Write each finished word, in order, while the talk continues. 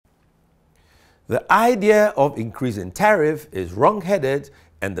The idea of increasing tariff is wrong-headed,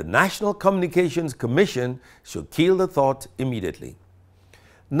 and the National Communications Commission should kill the thought immediately.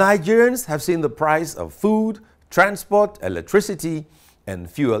 Nigerians have seen the price of food, transport, electricity, and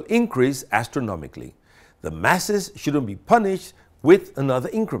fuel increase astronomically. The masses shouldn't be punished with another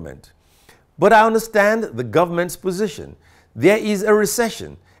increment. But I understand the government's position. There is a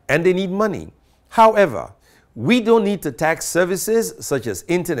recession and they need money. However, we don't need to tax services such as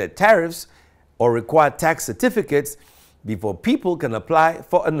internet tariffs or require tax certificates before people can apply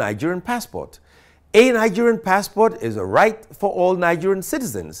for a Nigerian passport. A Nigerian passport is a right for all Nigerian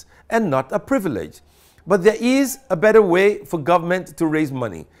citizens and not a privilege. But there is a better way for government to raise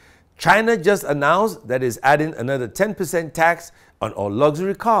money. China just announced that it's adding another 10% tax on all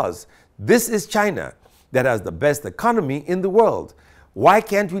luxury cars. This is China that has the best economy in the world. Why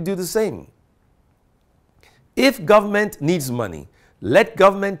can't we do the same? If government needs money, let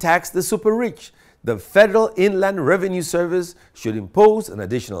government tax the super rich. The Federal Inland Revenue Service should impose an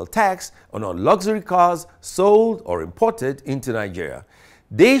additional tax on all luxury cars sold or imported into Nigeria.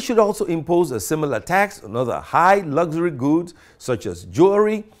 They should also impose a similar tax on other high luxury goods such as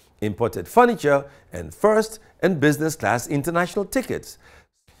jewelry, imported furniture, and first and business class international tickets.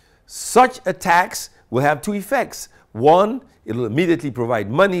 Such a tax will have two effects. One, it will immediately provide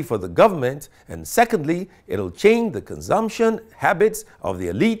money for the government, and secondly, it will change the consumption habits of the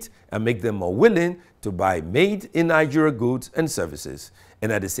elite and make them more willing to buy made-in-Nigeria goods and services,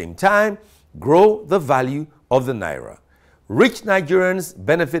 and at the same time, grow the value of the naira. Rich Nigerians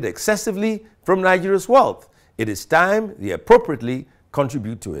benefit excessively from Nigeria's wealth. It is time they appropriately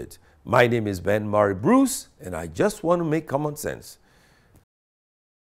contribute to it. My name is Ben Murray Bruce, and I just want to make common sense.